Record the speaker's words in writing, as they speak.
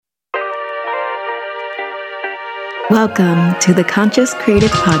Welcome to the Conscious Creative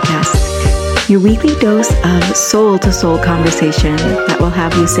Podcast, your weekly dose of soul-to-soul conversation that will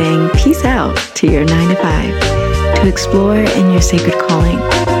have you saying peace out to your 9 to 5 to explore in your sacred calling.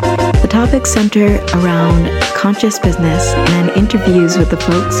 The topics center around conscious business and interviews with the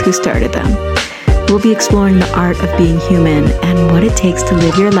folks who started them. We'll be exploring the art of being human and what it takes to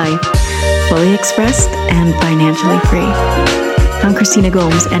live your life fully expressed and financially free. I'm Christina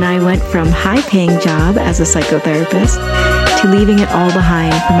Gomes, and I went from high-paying job as a psychotherapist to leaving it all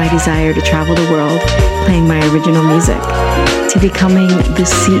behind for my desire to travel the world playing my original music, to becoming the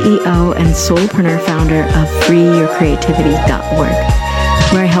CEO and soulpreneur founder of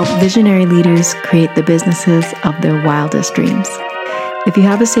freeyourcreativity.org, where I help visionary leaders create the businesses of their wildest dreams. If you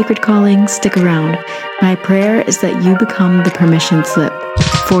have a sacred calling, stick around. My prayer is that you become the permission slip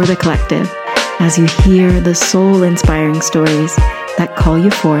for the collective as you hear the soul-inspiring stories that call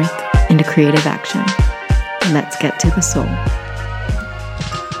you forth into creative action. Let's get to the soul.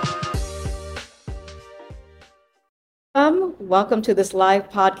 Welcome to this live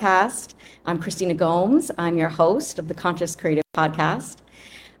podcast. I'm Christina Gomes. I'm your host of the Conscious Creative Podcast.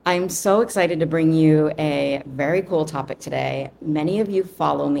 I'm so excited to bring you a very cool topic today. Many of you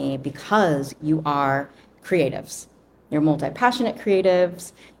follow me because you are creatives. You're multi-passionate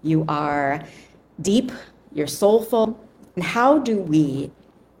creatives. You are deep, you're soulful. And how do we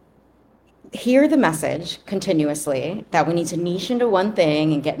hear the message continuously that we need to niche into one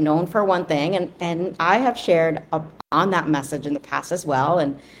thing and get known for one thing? And I have shared on that message in the past as well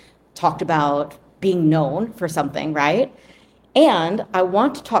and talked about being known for something, right? And I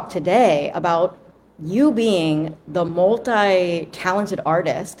want to talk today about you being the multi-talented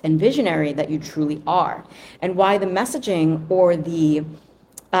artist and visionary that you truly are, and why the messaging or the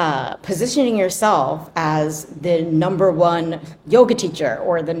positioning yourself as the number one yoga teacher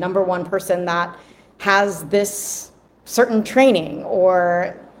or the number one person that has this certain training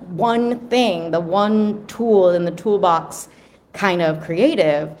or one thing, the one tool in the toolbox kind of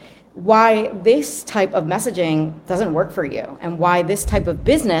creative, why this type of messaging doesn't work for you and why this type of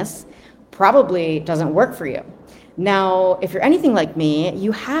business probably doesn't work for you. Now, if you're anything like me,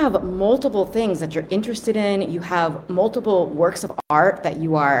 you have multiple things that you're interested in. You have multiple works of art that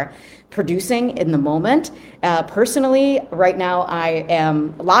you are producing in the moment. Personally, right now, I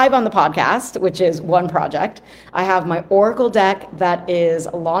am live on the podcast, which is one project. I have my Oracle deck that is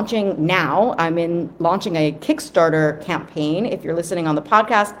launching now. I'm launching a Kickstarter campaign. If you're listening on the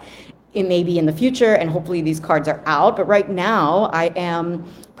podcast, it may be in the future, and hopefully these cards are out. But right now, I am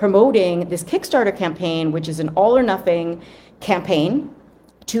promoting this Kickstarter campaign, which is an all or nothing campaign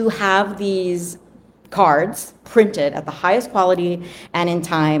to have these cards printed at the highest quality and in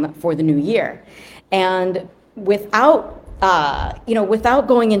time for the new year. And without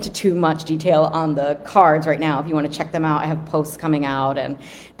going into too much detail on the cards right now, if you want to check them out, I have posts coming out and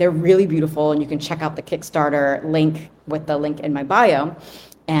they're really beautiful, and you can check out the Kickstarter link with the link in my bio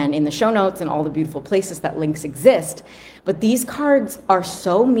and in the show notes and all the beautiful places that links exist. But these cards are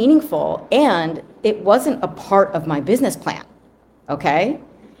so meaningful, and it wasn't a part of my business plan, okay?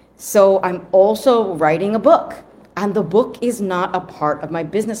 So I'm also writing a book, and the book is not a part of my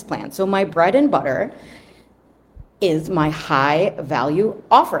business plan. So my bread and butter is my high value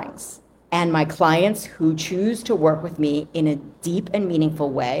offerings and my clients who choose to work with me in a deep and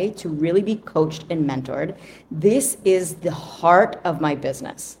meaningful way to really be coached and mentored. This is the heart of my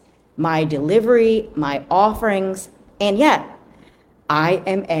business, my delivery, my offerings, and yet I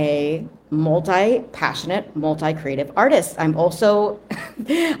am a multi-passionate, multi-creative artist. I'm also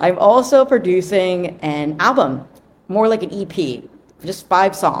producing an album, more like an EP, just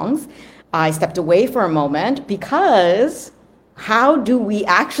 5 songs. I stepped away for a moment because how do we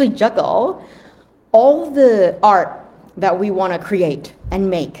actually juggle all the art that we want to create and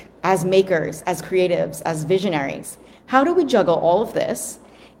make as makers, as creatives, as visionaries? How do we juggle all of this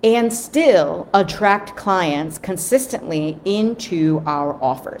and still attract clients consistently into our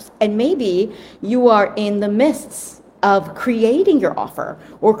offers? And maybe you are in the midst of creating your offer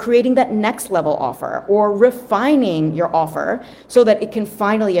or creating that next level offer or refining your offer so that it can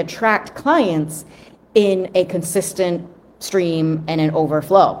finally attract clients in a consistent stream and an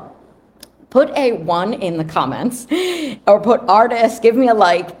overflow. Put a 1 in the comments or put artist, give me a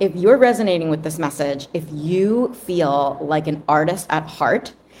like if you're resonating with this message, if you feel like an artist at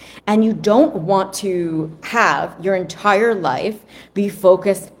heart and you don't want to have your entire life be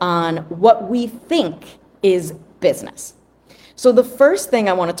focused on what we think is business. So the first thing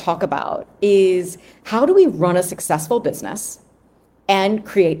I want to talk about is how do we run a successful business and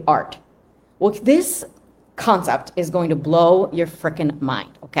create art? Well, this concept is going to blow your freaking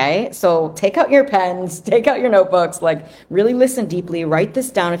mind, okay? So take out your pens, take out your notebooks, like really listen deeply, write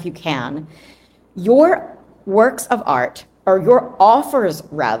this down if you can. Your works of art, or your offers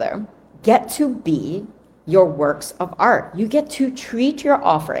rather, get to be your works of art. You get to treat your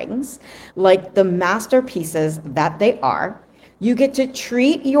offerings like the masterpieces that they are. You get to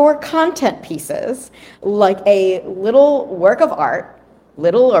treat your content pieces like a little work of art,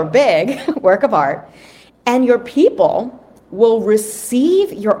 little or big work of art, and your people will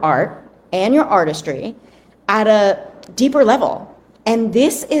receive your art and your artistry at a deeper level. And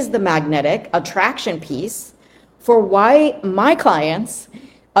this is the magnetic attraction piece for why my clients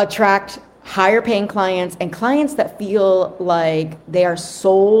attract higher paying clients and clients that feel like they are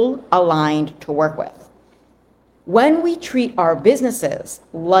soul aligned to work with. When we treat our businesses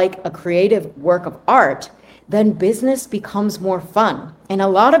like a creative work of art, then business becomes more fun. And a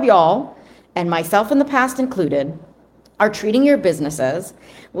lot of y'all, and myself in the past included, are treating your businesses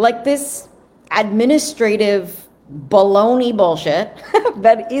like this administrative baloney bullshit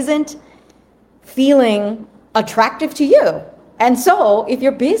that isn't feeling attractive to you. And so if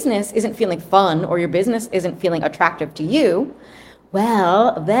your business isn't feeling fun or your business isn't feeling attractive to you,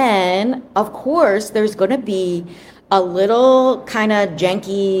 well, then of course there's going to be a little kind of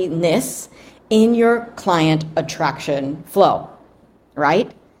jankiness in your client attraction flow,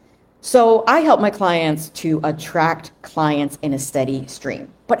 right? So I help my clients to attract clients in a steady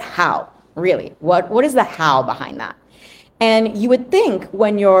stream. But how? Really? What is the how behind that? And you would think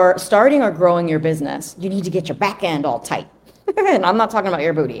when you're starting or growing your business, you need to get your back end all tight. And I'm not talking about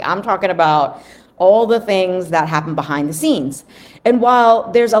your booty. I'm talking about all the things that happen behind the scenes. And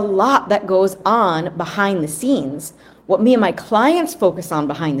while there's a lot that goes on behind the scenes, what me and my clients focus on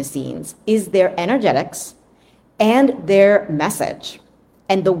behind the scenes is their energetics and their message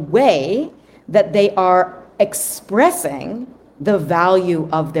and the way that they are expressing the value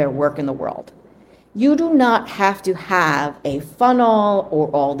of their work in the world. You do not have to have a funnel or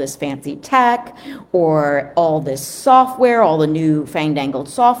all this fancy tech or all this software, all the new fandangled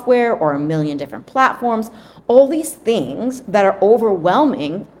software or a million different platforms, all these things that are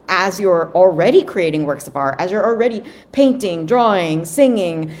overwhelming as you're already creating works of art, as you're already painting, drawing,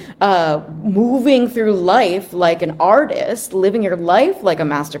 singing, moving through life like an artist, living your life like a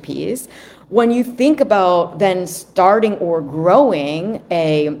masterpiece. When you think about then starting or growing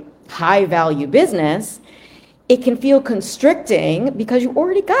a high value business, it can feel constricting because you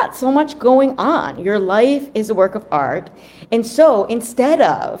already got so much going on. Your life is a work of art. And so instead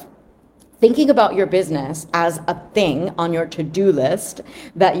of thinking about your business as a thing on your to-do list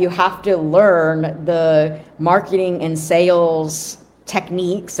that you have to learn the marketing and sales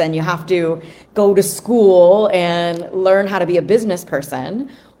techniques and you have to go to school and learn how to be a business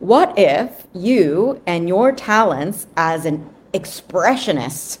person, what if you and your talents as an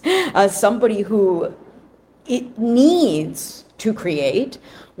expressionist, as somebody who it needs to create,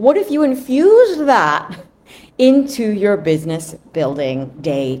 what if you infuse that into your business building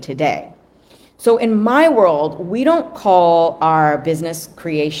day to day? So in my world, we don't call our business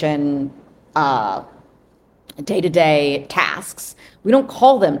creation day-to-day tasks. We don't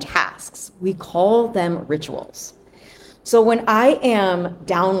call them tasks. We call them rituals. So when I am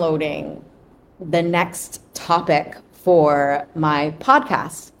downloading the next topic for my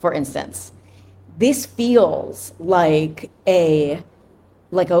podcast, for instance, this feels like a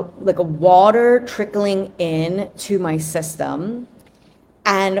water trickling in to my system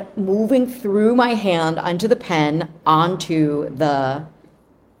and moving through my hand onto the pen onto the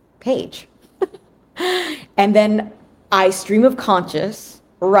page. And then I stream of conscious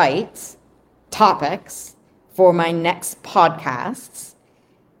write topics for my next podcasts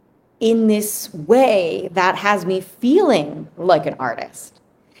in this way that has me feeling like an artist.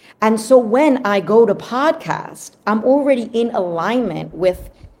 And so when I go to podcast, I'm already in alignment with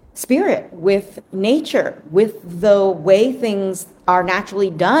spirit, with nature, with the way things are naturally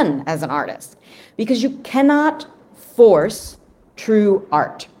done as an artist. Because you cannot force true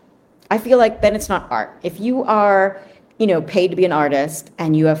art. I feel like then it's not art. If you are, paid to be an artist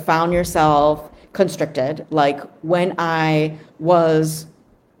and you have found yourself constricted, like when I'll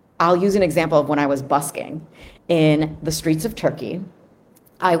use an example of when I was busking in the streets of Turkey.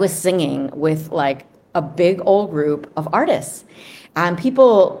 I was singing with like a big old group of artists, and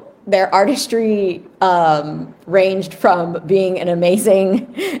people, their artistry ranged from being an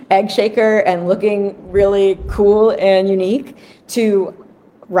amazing egg shaker and looking really cool and unique to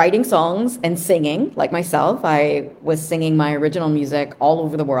writing songs and singing like myself. I was singing my original music all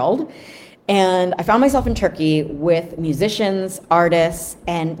over the world. And I found myself in Turkey with musicians, artists,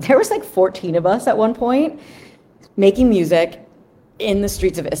 and there was like 14 of us at one point making music in the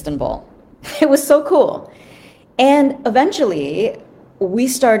streets of Istanbul. It was so cool. And eventually, we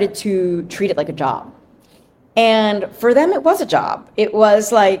started to treat it like a job. And for them, it was a job. It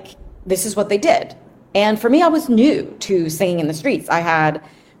was like, this is what they did. And for me, I was new to singing in the streets. I had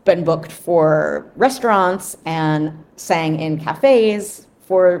been booked for restaurants and sang in cafes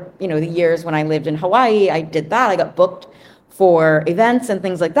for, the years when I lived in Hawaii. I did that. I got booked for events and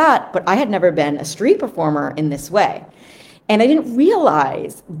things like that, but I had never been a street performer in this way. And I didn't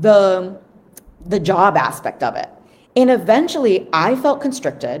realize the job aspect of it. And eventually I felt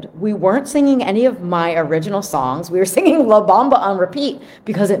constricted. We weren't singing any of my original songs. We were singing La Bamba on repeat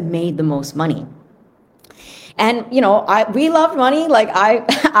because it made the most money. And, we loved money. Like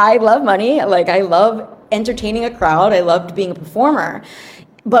I love money. Like I love entertaining a crowd. I loved being a performer.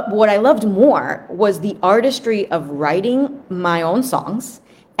 But what I loved more was the artistry of writing my own songs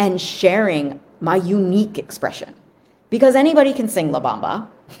and sharing my unique expression. Because anybody can sing La Bamba,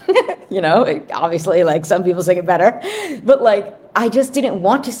 obviously, like some people sing it better, but like I just didn't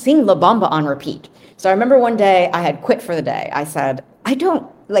want to sing La Bamba on repeat. So I remember one day I had quit for the day. I said,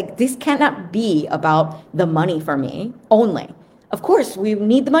 this cannot be about the money for me only. Of course, we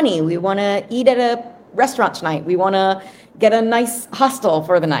need the money. We want to eat at a restaurant tonight. We want to get a nice hostel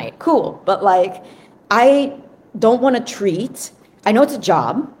for the night. Cool. But like, I don't want to treat, I know it's a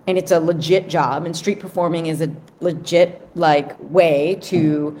job and it's a legit job, and street performing is a legit way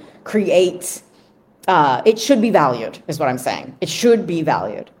to create, it should be valued is what I'm saying. It should be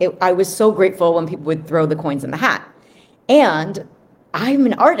valued. I was so grateful when people would throw the coins in the hat. And I'm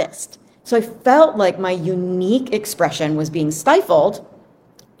an artist. So I felt like my unique expression was being stifled,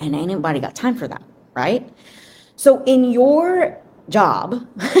 and ain't nobody got time for that, right? So in your job,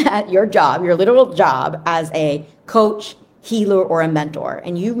 your literal job as a coach, healer, or a mentor,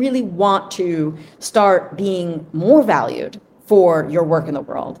 and you really want to start being more valued for your work in the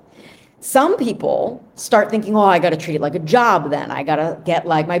world, some people start thinking, I got to treat it like a job then. I got to get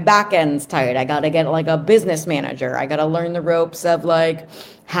like my back end's tight. I got to get like a business manager. I got to learn the ropes of like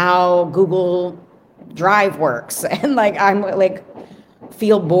how Google Drive works. And like, I'm like,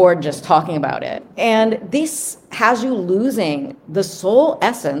 feel bored just talking about it. And this has you losing the soul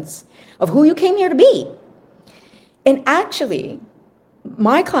essence of who you came here to be. And actually,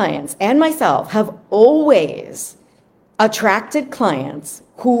 my clients and myself have always attracted clients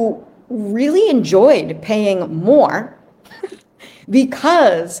who really enjoyed paying more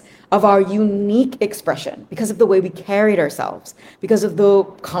because of our unique expression, because of the way we carried ourselves, because of the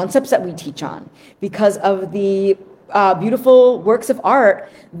concepts that we teach on, because of the beautiful works of art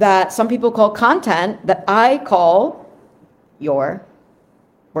that some people call content that I call your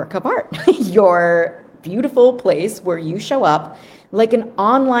work of art, your beautiful place where you show up like an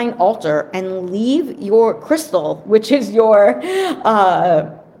online altar and leave your crystal, which is your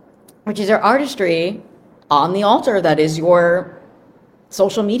artistry, on the altar that is your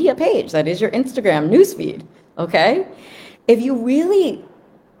social media page, that is your Instagram newsfeed, okay? If you really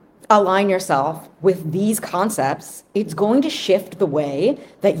align yourself with these concepts, it's going to shift the way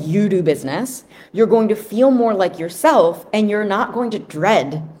that you do business. You're going to feel more like yourself, and you're not going to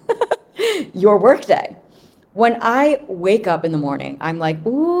dread your workday. When I wake up in the morning, I'm like,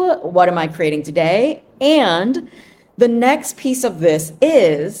 ooh, what am I creating today? And the next piece of this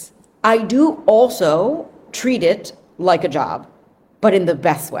is I do also treat it like a job, but in the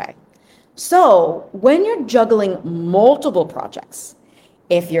best way. So when you're juggling multiple projects,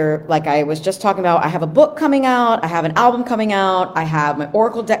 if you're, like I was just talking about, I have a book coming out, I have an album coming out, I have my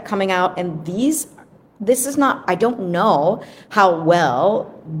Oracle deck coming out, and this is not, I don't know how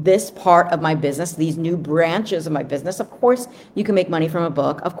well this part of my business, these new branches of my business, of course you can make money from a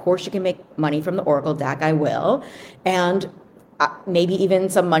book, of course you can make money from the Oracle deck, I will, and maybe even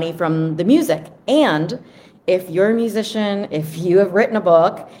some money from the music. And if you're a musician, if you have written a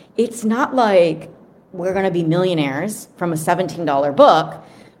book, it's not like we're going to be millionaires from a $17 book,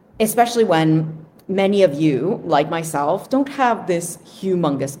 especially when many of you, like myself, don't have this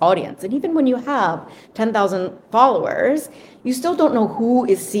humongous audience. And even when you have 10,000 followers, you still don't know who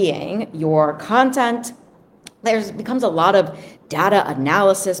is seeing your content. There becomes a lot of data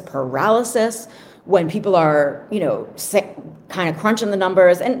analysis paralysis when people are, kind of crunching the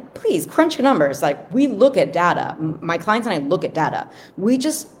numbers. And please, crunch your numbers. Like, we look at data. My clients and I look at data. We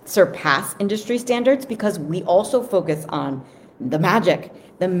just surpass industry standards because we also focus on the magic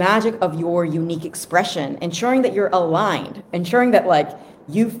of your unique expression, ensuring that you're aligned, ensuring that, like,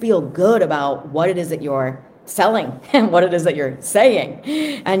 you feel good about what it is that you're selling and what it is that you're saying,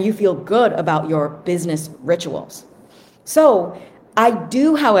 and you feel good about your business rituals. So I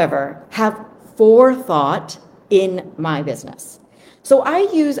do, however, have forethought in my business. So I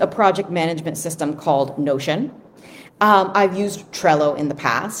use a project management system called Notion. I've used Trello in the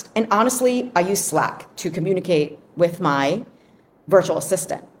past, and honestly, I use Slack to communicate with my virtual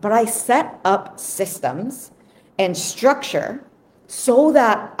assistant. But I set up systems and structure so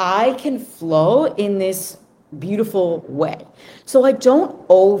that I can flow in this beautiful way. So I don't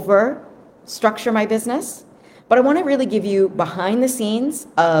over structure my business, but I want to really give you behind the scenes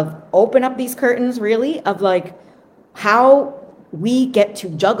of open up these curtains, really, of like how we get to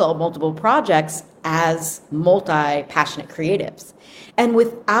juggle multiple projects as multi-passionate creatives. And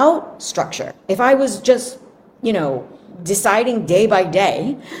without structure, if I was just, deciding day by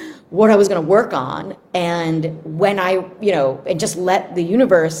day what I was going to work on, and when and just let the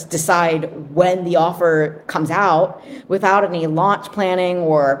universe decide when the offer comes out without any launch planning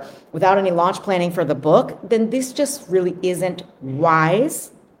or without any launch planning for the book, then this just really isn't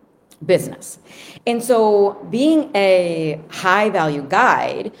wise business. And so being a high value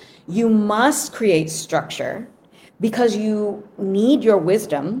guide, you must create structure because you need your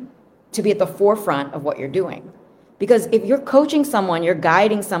wisdom to be at the forefront of what you're doing. Because if you're coaching someone, you're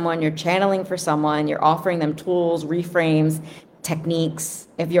guiding someone, you're channeling for someone, you're offering them tools, reframes, techniques,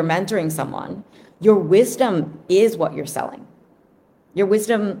 if you're mentoring someone, your wisdom is what you're selling. Your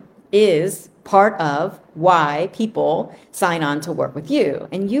wisdom is part of why people sign on to work with you.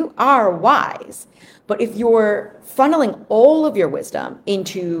 And you are wise. But if you're funneling all of your wisdom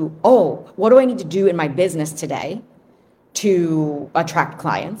into, what do I need to do in my business today to attract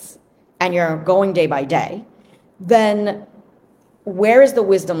clients, and you're going day by day, then where is the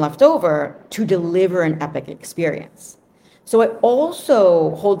wisdom left over to deliver an epic experience? So I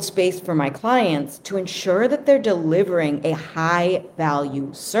also hold space for my clients to ensure that they're delivering a high value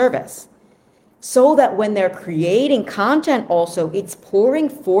service so that when they're creating content also, it's pouring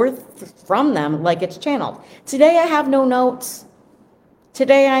forth from them like it's channeled. Today I have no notes.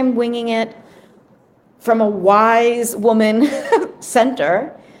 Today I'm winging it from a wise woman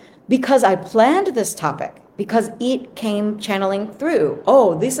center because I planned this topic, because it came channeling through.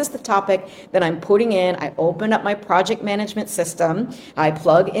 This is the topic that I'm putting in. I open up my project management system. I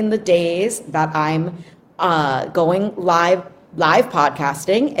plug in the days that I'm going live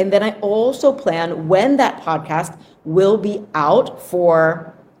podcasting. And then I also plan when that podcast will be out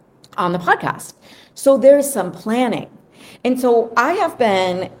on the podcast. So there's some planning. And so I have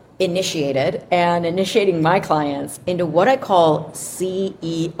been initiating my clients into what I call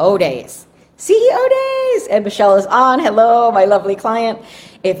CEO days. CEO days! And Michelle is on. Hello, my lovely client.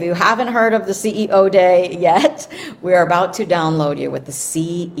 If you haven't heard of the CEO day yet, we're about to download you with the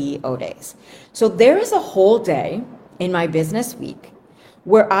CEO days. So there is a whole day in my business week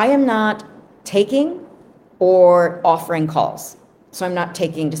where I am not taking or offering calls. So I'm not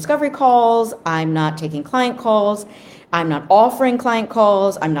taking discovery calls. I'm not taking client calls. I'm not offering client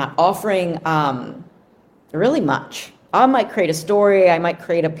calls. I'm not offering really much. I might create a story. I might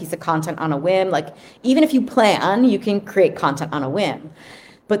create a piece of content on a whim. Like, even if you plan, you can create content on a whim.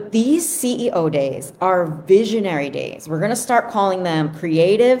 But these CEO days are visionary days. We're going to start calling them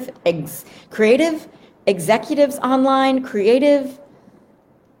creative executives online, creative,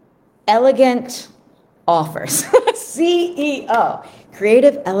 elegant offers. CEO,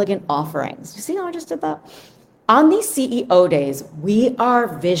 creative, elegant offerings. You see how I just did that? On these CEO days, we are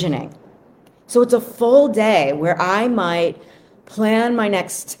visioning. So it's a full day where I might plan my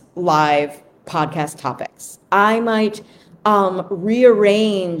next live podcast topics. I might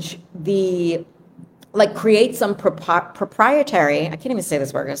rearrange create some proprietary, I can't even say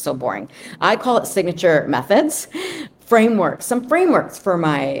this word, it's so boring. I call it signature methods, some frameworks for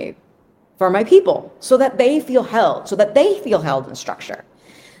my people so that they feel held in structure.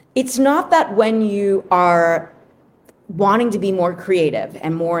 It's not that when you are wanting to be more creative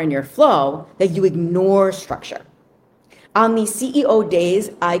and more in your flow that you ignore structure. On these CEO days,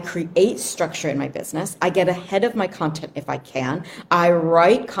 I create structure in my business. I get ahead of my content if I can. I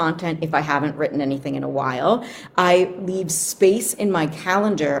write content if I haven't written anything in a while. I leave space in my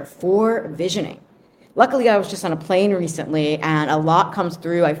calendar for visioning. Luckily, I was just on a plane recently, and a lot comes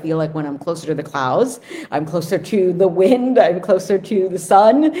through. I feel like when I'm closer to the clouds, I'm closer to the wind, I'm closer to the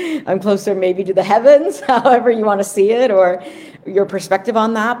sun, I'm closer maybe to the heavens, however you want to see it, or your perspective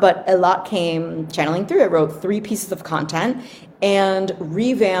on that. But a lot came channeling through. I wrote 3 pieces of content and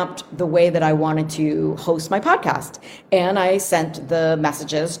revamped the way that I wanted to host my podcast. And I sent the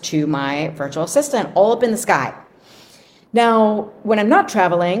messages to my virtual assistant all up in the sky. Now, when I'm not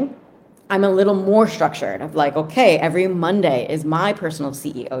traveling, I'm a little more structured of like, okay, every Monday is my personal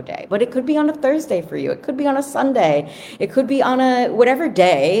CEO day, but it could be on a Thursday for you. It could be on a Sunday. It could be on a whatever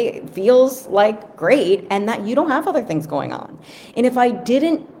day feels like great and that you don't have other things going on. And if I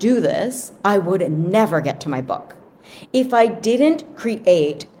didn't do this, I would never get to my book. If I didn't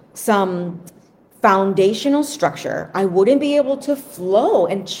create some foundational structure, I wouldn't be able to flow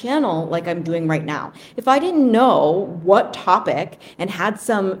and channel like I'm doing right now. If I didn't know what topic and had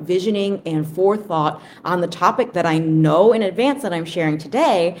some visioning and forethought on the topic that I know in advance that I'm sharing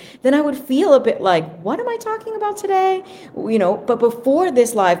today, then I would feel a bit like, what am I talking about today? But before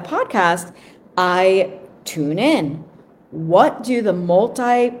this live podcast, I tune in. What do the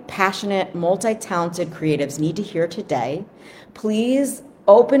multi-passionate, multi-talented creatives need to hear today? Please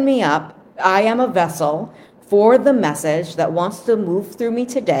open me up. I am a vessel for the message that wants to move through me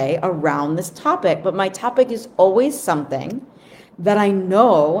today around this topic. But my topic is always something that I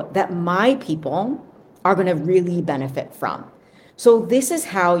know that my people are going to really benefit from. So this is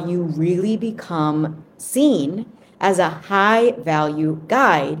how you really become seen as a high value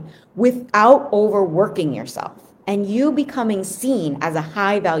guide without overworking yourself. And you becoming seen as a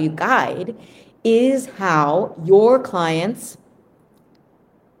high value guide is how your clients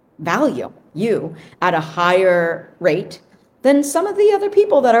value you at a higher rate than some of the other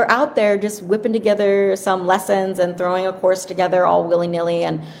people that are out there just whipping together some lessons and throwing a course together all willy-nilly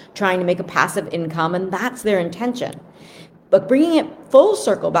and trying to make a passive income, and that's their intention. But bringing it full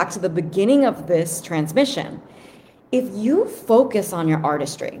circle back to the beginning of this transmission, if you focus on your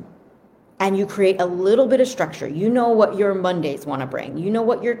artistry and you create a little bit of structure, you know what your Mondays want to bring, you know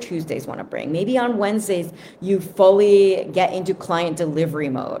what your Tuesdays want to bring. Maybe on Wednesdays, you fully get into client delivery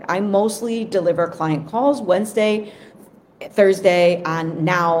mode. I mostly deliver client calls Wednesday, Thursday, and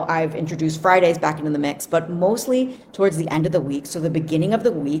now I've introduced Fridays back into the mix, but mostly towards the end of the week. So the beginning of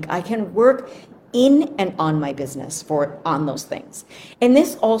the week, I can work in and on my business on those things. And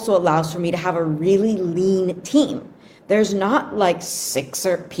this also allows for me to have a really lean team. There's not like 6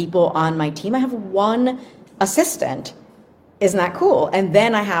 people on my team. I have one assistant. Isn't that cool? And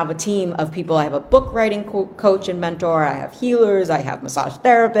then I have a team of people. I have a book writing coach and mentor. I have healers. I have massage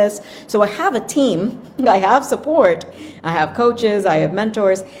therapists. So I have a team. I have support. I have coaches. I have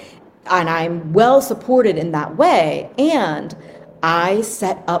mentors. And I'm well supported in that way. And I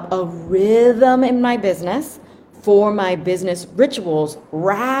set up a rhythm in my business for my business rituals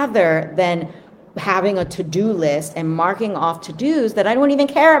rather than having a to-do list and marking off to-dos that I don't even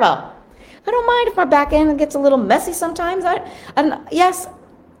care about. I don't mind if my back end gets a little messy sometimes. Yes,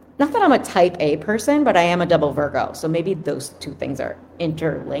 not that I'm a type A person, but I am a double Virgo. So maybe those two things are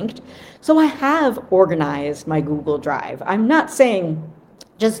interlinked. So I have organized my Google Drive. I'm not saying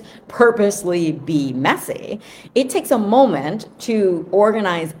just purposely be messy. It takes a moment to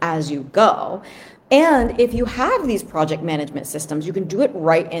organize as you go. And if you have these project management systems, you can do it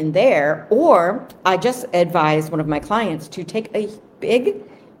right in there. Or I just advised one of my clients to take a big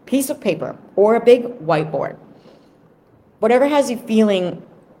piece of paper or a big whiteboard, whatever has you feeling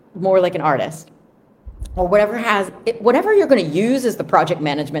more like an artist, or whatever you're going to use as the project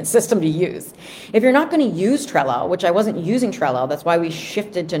management system to use. If you're not going to use Trello, which I wasn't using Trello, that's why we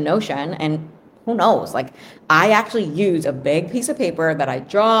shifted to Notion, and who knows, like I actually use a big piece of paper that I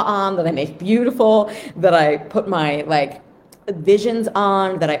draw on, that I make beautiful, that I put my like visions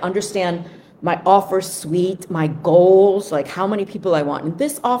on, that I understand my offer suite, my goals, like how many people I want in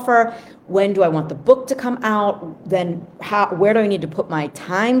this offer, when do I want the book to come out, then where do I need to put my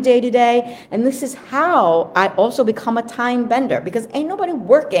time day to day. And this is how I also become a time bender, because ain't nobody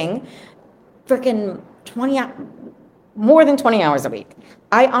working freaking more than 20 hours a week.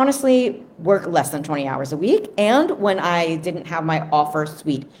 I honestly work less than 20 hours a week. And when I didn't have my offer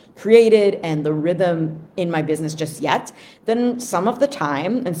suite created and the rhythm in my business just yet, then some of the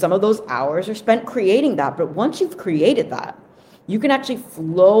time and some of those hours are spent creating that. But once you've created that, you can actually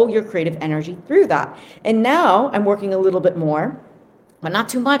flow your creative energy through that. And now I'm working a little bit more, but not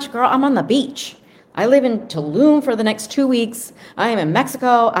too much, girl. I'm on the beach. I live in Tulum for the next 2 weeks. I am in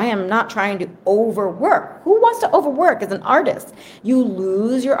Mexico. I am not trying to overwork. Who wants to overwork as an artist? You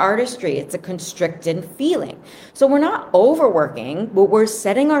lose your artistry. It's a constricted feeling. So we're not overworking, but we're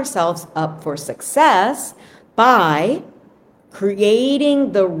setting ourselves up for success by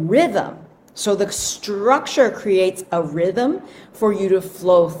creating the rhythm. So the structure creates a rhythm for you to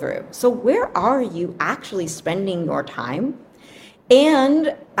flow through. So where are you actually spending your time?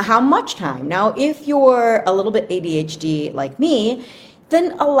 And how much time? Now, if you're a little bit ADHD like me,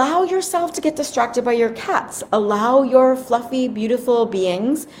 then allow yourself to get distracted by your cats. Allow your fluffy, beautiful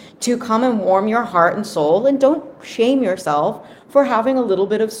beings to come and warm your heart and soul, and don't shame yourself for having a little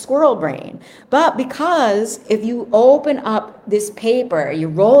bit of squirrel brain. But because if you open up this paper, you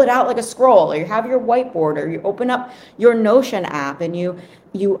roll it out like a scroll, or you have your whiteboard, or you open up your Notion app and you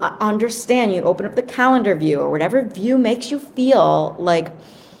understand, you open up the calendar view or whatever view makes you feel like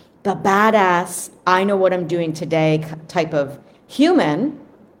the badass, I know what I'm doing today type of human,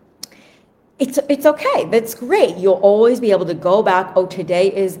 it's okay. That's great. You'll always be able to go back. Oh,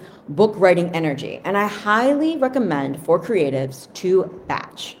 today is book writing energy. And I highly recommend for creatives to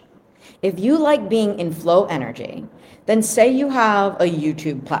batch. If you like being in flow energy, then say you have a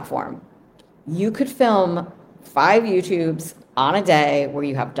YouTube platform. You could film 5 YouTubes on a day where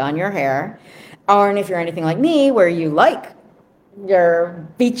you have done your hair. Or, and if you're anything like me, where you like your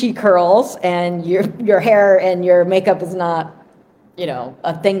beachy curls and your hair and your makeup is not,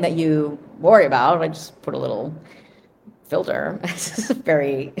 a thing that you worry about. I just put a little filter,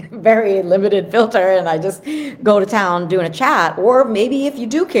 very, very limited filter, and I just go to town doing a chat. Or maybe if you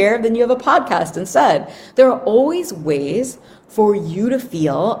do care, then you have a podcast instead. There are always ways for you to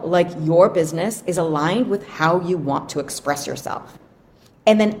feel like your business is aligned with how you want to express yourself.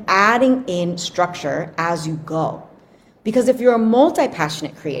 And then adding in structure as you go. Because if you're a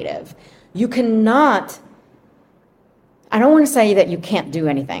multi-passionate creative, you cannot, I don't want to say that you can't do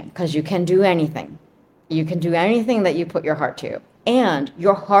anything, because you can do anything. You can do anything that you put your heart to. And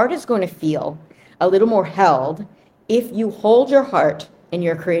your heart is going to feel a little more held if you hold your heart in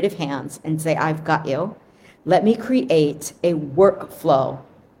your creative hands and say, I've got you. Let me create a workflow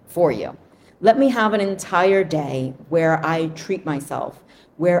for you. Let me have an entire day where I treat myself,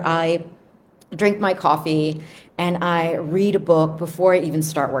 where I drink my coffee and I read a book before I even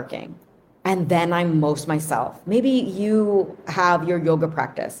start working. And then I'm most myself. Maybe you have your yoga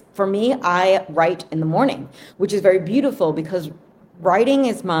practice. For me, I write in the morning, which is very beautiful because writing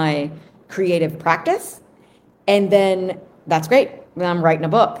is my creative practice. And then that's great. I'm writing a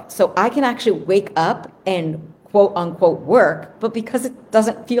book. So I can actually wake up and quote unquote work, but because it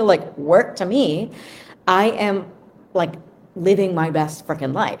doesn't feel like work to me, I am like living my best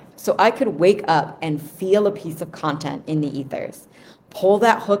freaking life. So I could wake up and feel a piece of content in the ethers, pull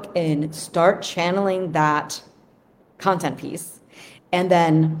that hook in, start channeling that content piece, and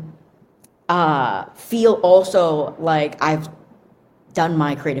then feel also like I've done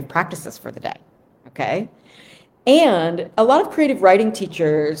my creative practices for the day, okay? And a lot of creative writing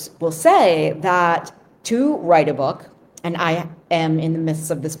teachers will say that to write a book, and I am in the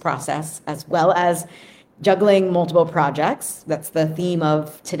midst of this process, as well as juggling multiple projects. That's the theme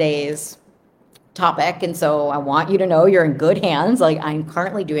of today's topic. And so I want you to know you're in good hands. Like, I'm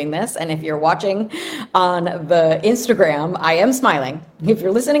currently doing this. And if you're watching on the Instagram, I am smiling. If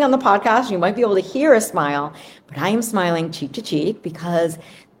you're listening on the podcast, you might be able to hear a smile, but I am smiling cheek to cheek because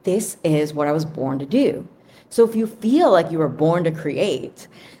this is what I was born to do. So if you feel like you were born to create,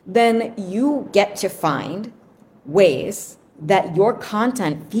 then you get to find ways that your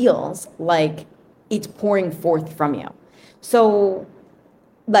content feels like it's pouring forth from you. So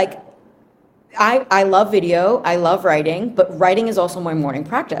like, I love video, I love writing, but writing is also my morning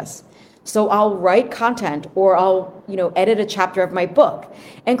practice. So I'll write content, or I'll, edit a chapter of my book.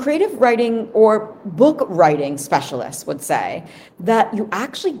 And creative writing or book writing specialists would say that you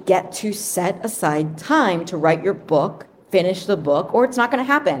actually get to set aside time to write your book, finish the book, or it's not going to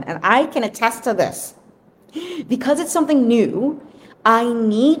happen. And I can attest to this. Because it's something new, I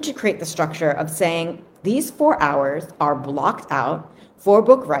need to create the structure of saying these 4 hours are blocked out for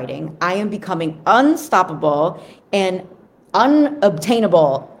book writing. I am becoming unstoppable and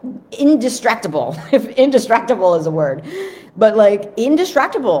unobtainable, indistractable, if indistractable is a word, but like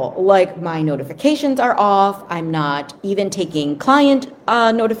indistractable, like my notifications are off. I'm not even taking client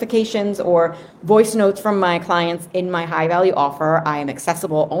notifications or voice notes from my clients in my high value offer. I am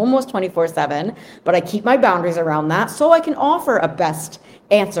accessible almost 24/7, but I keep my boundaries around that so I can offer a best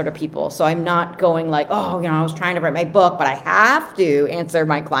answer to people. So I'm not going like, oh, I was trying to write my book, but I have to answer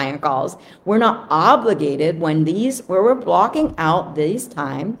my client calls. We're not obligated where we're blocking out this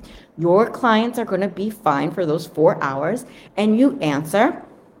time. Your clients are going to be fine for those 4 hours, and you answer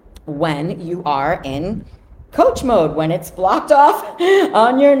when you are in coach mode, when it's blocked off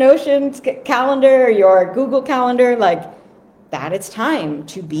on your Notion calendar, your Google calendar, like that. It's time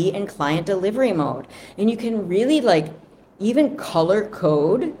to be in client delivery mode. And you can really even color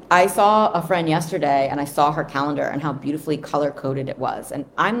code. I saw a friend yesterday and I saw her calendar and how beautifully color coded it was. And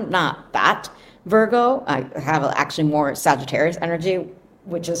I'm not that Virgo. I have actually more Sagittarius energy,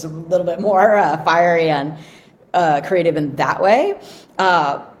 which is a little bit more fiery and creative in that way.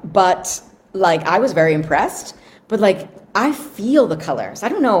 But like, I was very impressed, but like, I feel the colors. I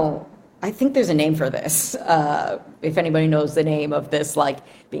don't know. I think there's a name for this. If anybody knows the name of this, like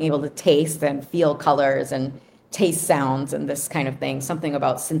being able to taste and feel colors and taste sounds and this kind of thing, something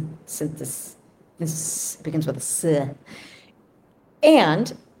about synthesis. This begins with a S.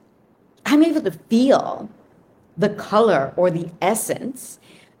 And I'm able to feel the color or the essence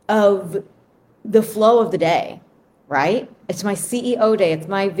of the flow of the day, right? It's my CEO day. It's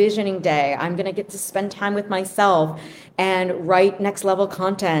my visioning day. I'm going to get to spend time with myself and write next level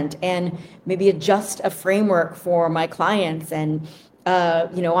content and maybe adjust a framework for my clients. And,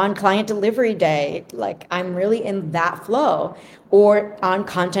 on client delivery day, like I'm really in that flow, or on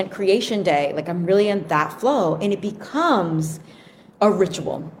content creation day, like I'm really in that flow, and it becomes a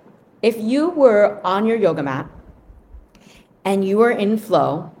ritual. If you were on your yoga mat and you are in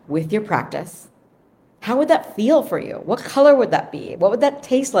flow with your practice, how would that feel for you? What color would that be? What would that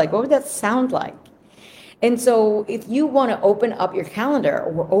taste like? What would that sound like? And so if you want to open up your calendar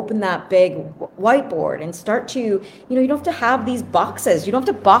or open that big whiteboard and start to, you don't have to have these boxes. You don't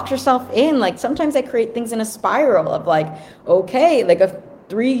have to box yourself in. Like sometimes I create things in a spiral of like, okay, like a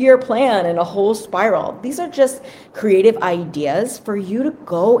 3-year plan and a whole spiral. These are just creative ideas for you to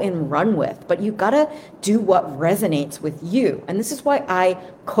go and run with, but you gotta do what resonates with you. And this is why I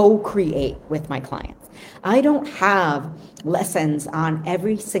co-create with my clients. I don't have lessons on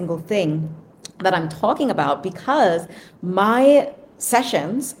every single thing that I'm talking about, because my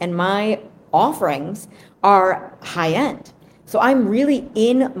sessions and my offerings are high end. So I'm really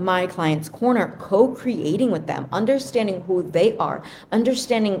in my client's corner, co-creating with them, understanding who they are,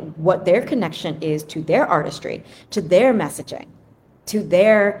 understanding what their connection is to their artistry, to their messaging, to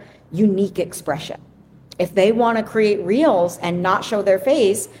their unique expression. If they want to create reels and not show their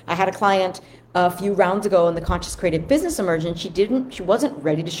face, I had a client a few rounds ago in the Conscious Creative Business Immersion, she wasn't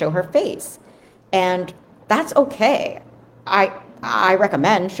ready to show her face. And that's okay. I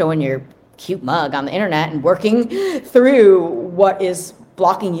recommend showing your cute mug on the internet and working through what is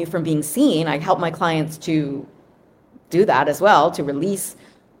blocking you from being seen. I help my clients to do that as well, to release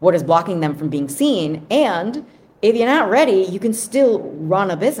what is blocking them from being seen. And if you're not ready, you can still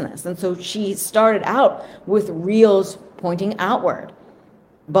run a business. And so she started out with reels pointing outward,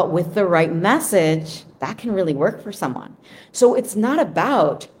 but with the right message, that can really work for someone. So it's not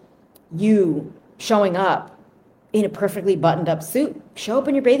about you showing up in a perfectly buttoned up suit. Show up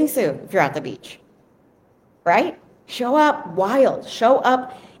in your bathing suit if you're at the beach, right? Show up wild, show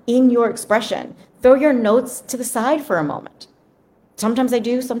up in your expression. Throw your notes to the side for a moment. Sometimes I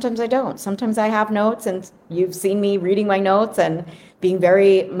do, sometimes I don't. Sometimes I have notes, and you've seen me reading my notes and being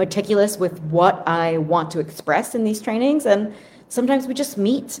very meticulous with what I want to express in these trainings. And sometimes we just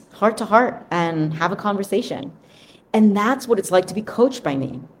meet heart to heart and have a conversation. And that's what it's like to be coached by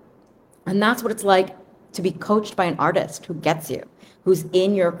me. And that's what it's like to be coached by an artist who gets you, who's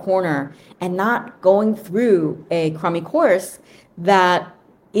in your corner and not going through a crummy course that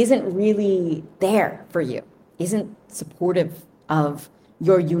isn't really there for you, isn't supportive of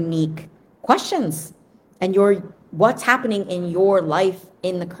your unique questions and what's happening in your life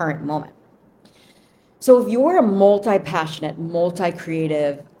in the current moment. So if you're a multi-passionate,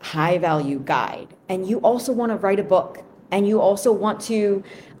 multi-creative, high-value guide, and you also want to write a book, and you also want to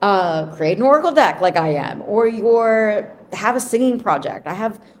create an Oracle deck like I am, or have a singing project. I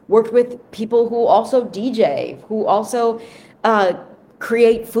have worked with people who also DJ, who also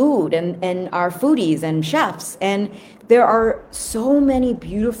create food and are foodies and chefs. And there are so many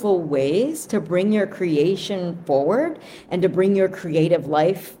beautiful ways to bring your creation forward and to bring your creative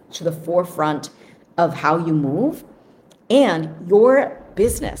life to the forefront of how you move. And your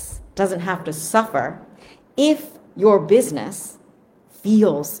business doesn't have to suffer if your business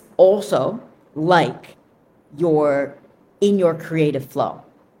feels also like you're in your creative flow.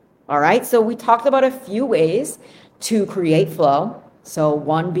 All right. So we talked about a few ways to create flow. So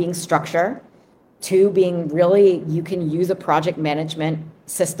 1 being structure, 2 being really, you can use a project management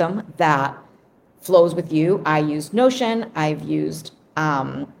system that flows with you. I use Notion. I've used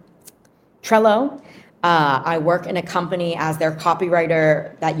Trello. I work in a company as their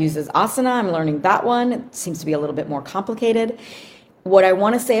copywriter that uses Asana. I'm learning that one. It seems to be a little bit more complicated. What I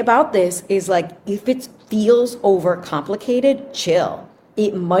want to say about this is, like, if it feels overcomplicated, chill.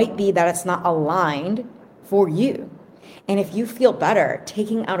 It might be that it's not aligned for you. And if you feel better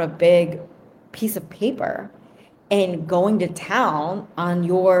taking out a big piece of paper and going to town on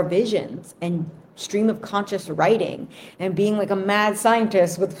your visions and stream of conscious writing and being like a mad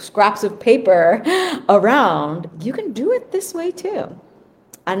scientist with scraps of paper around, you can do it this way too.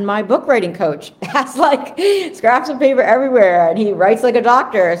 And my book writing coach has like scraps of paper everywhere, and he writes like a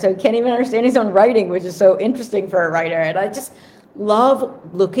doctor, so he can't even understand his own writing, which is so interesting for a writer. And I just love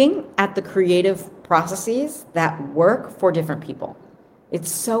looking at the creative processes that work for different people.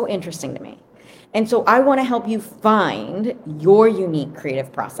 It's so interesting to me. And so I want to help you find your unique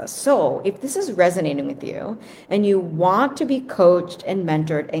creative process. So if this is resonating with you and you want to be coached and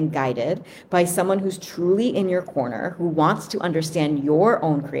mentored and guided by someone who's truly in your corner, who wants to understand your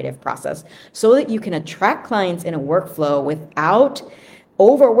own creative process so that you can attract clients in a workflow without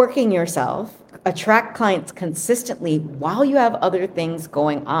overworking yourself, attract clients consistently while you have other things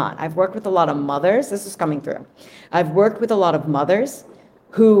going on. I've worked with a lot of mothers. This is coming through. I've worked with a lot of mothers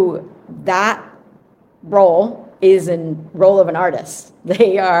who that role is a role of an artist.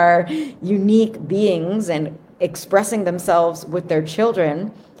 They are unique beings and expressing themselves with their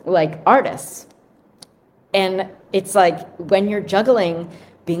children like artists. And it's like when you're juggling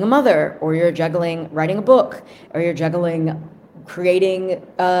being a mother, or you're juggling writing a book, or you're juggling creating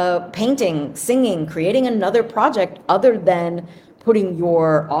painting, singing, creating another project other than putting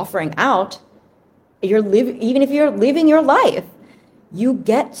your offering out, even if you're living your life, you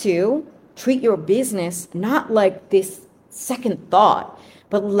get to treat your business not like this second thought,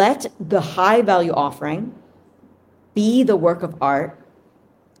 but let the high value offering be the work of art,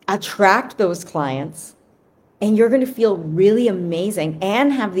 attract those clients, and you're going to feel really amazing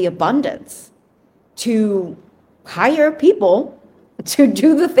and have the abundance to hire people to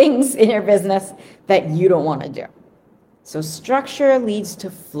do the things in your business that you don't want to do. So structure leads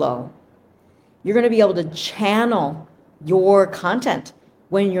to flow. You're going to be able to channel your content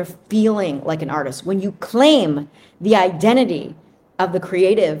when you're feeling like an artist, when you claim the identity of the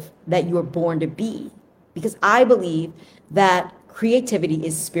creative that you were born to be. Because I believe that creativity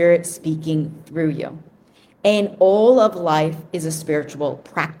is spirit speaking through you. And all of life is a spiritual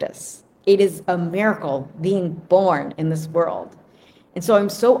practice. It is a miracle being born in this world. And so I'm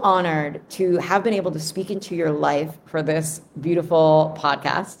so honored to have been able to speak into your life for this beautiful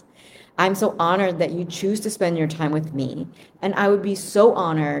podcast. I'm so honored that you choose to spend your time with me, and I would be so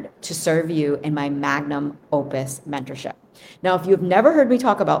honored to serve you in my magnum opus mentorship. Now, if you've never heard me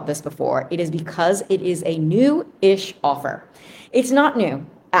talk about this before, it is because it is a new-ish offer. It's not new,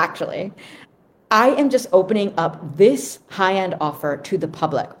 actually. I am just opening up this high-end offer to the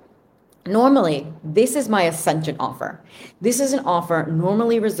public. Normally, this is my ascension offer. This is an offer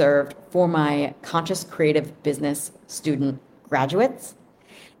normally reserved for my conscious creative business student graduates.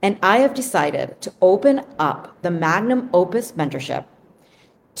 And I have decided to open up the Magnum Opus mentorship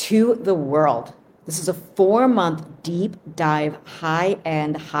to the world. This is a 4-month deep dive,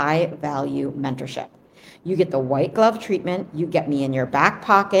 high-end, high-value mentorship. You get the white glove treatment. You get me in your back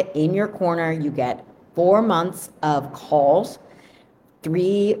pocket, in your corner. You get 4 months of calls,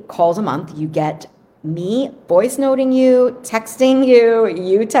 3 calls a month. You get me voice noting you, texting you,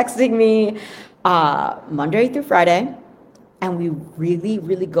 you texting me Monday through Friday. And we really,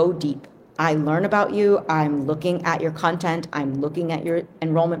 really go deep. I learn about you. I'm looking at your content. I'm looking at your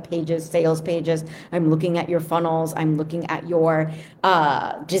enrollment pages, sales pages. I'm looking at your funnels. I'm looking at your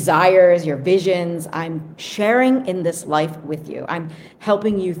desires, your visions. I'm sharing in this life with you. I'm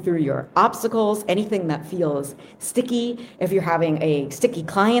helping you through your obstacles, anything that feels sticky. If you're having a sticky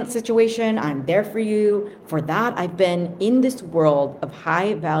client situation, I'm there for you. For that, I've been in this world of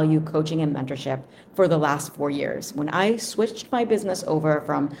high value coaching and mentorship for the last 4 years. When I switched my business over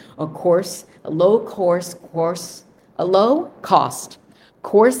from a low cost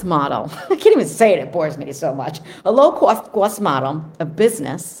course model, I can't even say it, it bores me so much, a low cost model of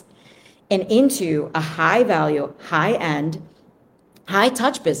business and into a high value, high end, high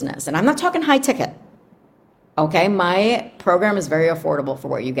touch business. And I'm not talking high ticket. Okay. My program is very affordable for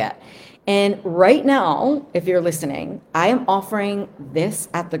what you get. And right now, if you're listening, I am offering this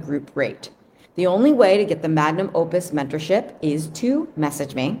at the group rate. The only way to get the Magnum Opus mentorship is to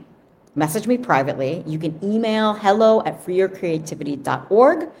message me privately. You can email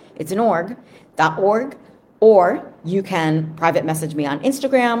hello@freeyourcreativity.org. It's an org.org. Or you can private message me on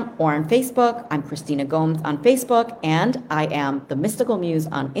Instagram or on Facebook. I'm Christina Gomes on Facebook, and I am the Mystical Muse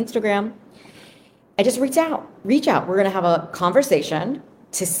on Instagram. I just reach out. We're going to have a conversation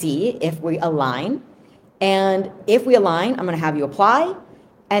to see if we align. And if we align, I'm going to have you apply.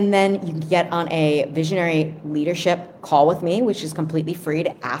 And then you can get on a visionary leadership call with me, which is completely free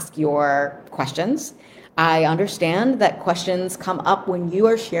to ask your questions. I understand that questions come up when you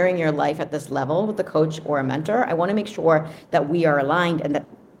are sharing your life at this level with a coach or a mentor. I want to make sure that we are aligned and that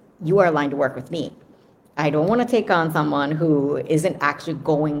you are aligned to work with me. I don't want to take on someone who isn't actually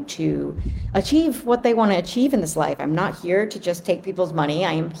going to achieve what they want to achieve in this life. I'm not here to just take people's money.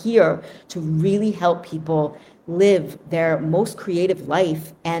 I am here to really help people live their most creative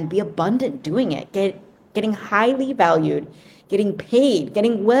life and be abundant doing it, getting highly valued, getting paid,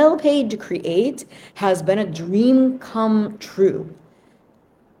 getting well paid to create has been a dream come true.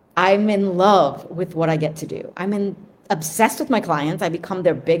 I'm in love with what I get to do. Obsessed with my clients. I become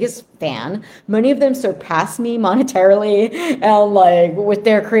their biggest fan. Many of them surpass me monetarily and like with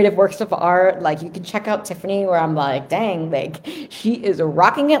their creative works of art. Like you can check out Tiffany where I'm like, dang, like she is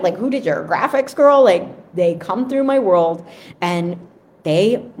rocking it. Like who did your graphics, girl? Like they come through my world and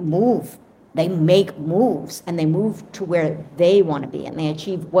they move. They make moves and they move to where they want to be and they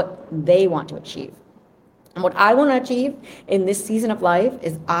achieve what they want to achieve. And what I want to achieve in this season of life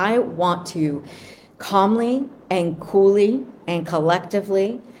is I want to calmly and coolly and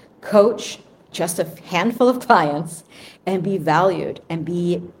collectively coach just a handful of clients and be valued and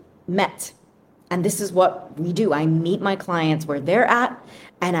be met. And this is what we do. I meet my clients where they're at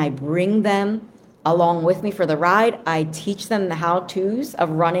and I bring them along with me for the ride. I teach them the how-tos of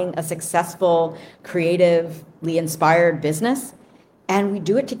running a successful, creatively inspired business. And we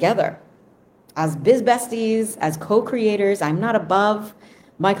do it together. As biz besties, as co-creators, I'm not above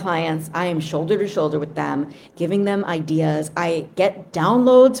my clients. I am shoulder to shoulder with them, giving them ideas. I get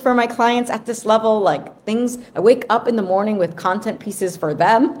downloads for my clients at this level, like things. I wake up in the morning with content pieces for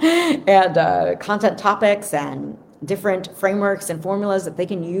them and content topics and different frameworks and formulas that they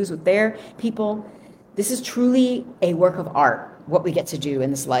can use with their people. This is truly a work of art, what we get to do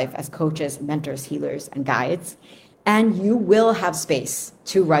in this life as coaches, mentors, healers, and guides. And you will have space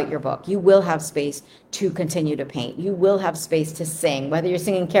to write your book. You will have space to continue to paint. You will have space to sing, whether you're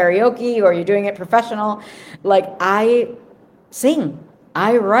singing karaoke or you're doing it professional. Like I sing,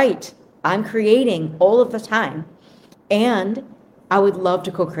 I write, I'm creating all of the time. And I would love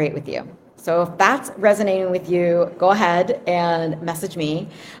to co-create with you. So if that's resonating with you, go ahead and message me.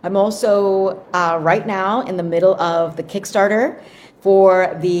 I'm also right now in the middle of the Kickstarter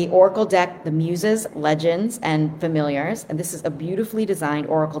for the Oracle deck, the Muses, Legends, and Familiars. And this is a beautifully designed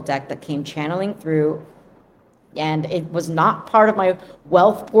Oracle deck that came channeling through. And it was not part of my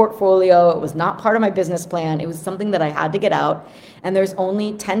wealth portfolio. It was not part of my business plan. It was something that I had to get out. And there's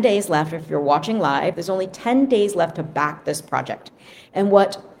only 10 days left. If you're watching live, there's only 10 days left to back this project. And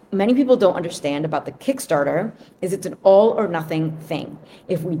what many people don't understand about the Kickstarter is it's an all or nothing thing.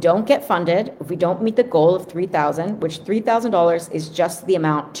 If we don't get funded, if we don't meet the goal of $3,000, which $3,000 is just the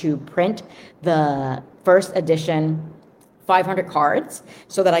amount to print the first edition 500 cards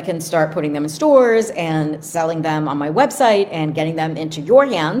so that I can start putting them in stores and selling them on my website and getting them into your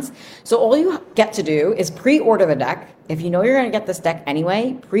hands. So all you get to do is pre-order the deck. If you know you're going to get this deck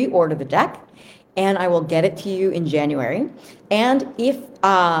anyway, pre-order the deck. And I will get it to you in January. And if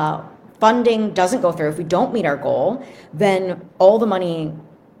funding doesn't go through, if we don't meet our goal, then all the money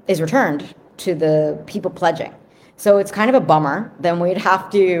is returned to the people pledging. So it's kind of a bummer. Then we'd have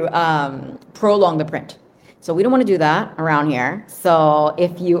to prolong the print. So we don't want to do that around here. So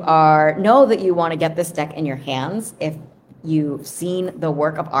if you know that you want to get this deck in your hands, if you've seen the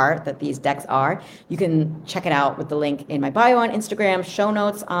work of art that these decks are, you can check it out with the link in my bio on Instagram, show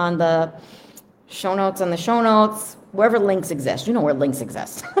notes on the show notes, wherever links exist. You know where links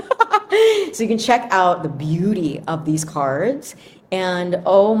exist. So you can check out the beauty of these cards. And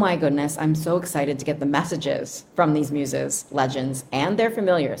oh my goodness, I'm so excited to get the messages from these muses, legends, and their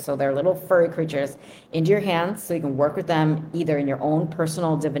familiars. So they're little furry creatures into your hands so you can work with them either in your own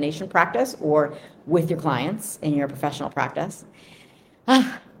personal divination practice or with your clients in your professional practice.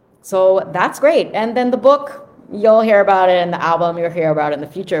 So that's great. And then the book, you'll hear about it, and the album, you'll hear about it in the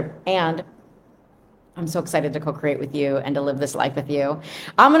future. And I'm so excited to co-create with you and to live this life with you.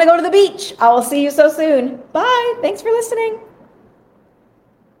 I'm going to go to the beach. I will see you so soon. Bye. Thanks for listening.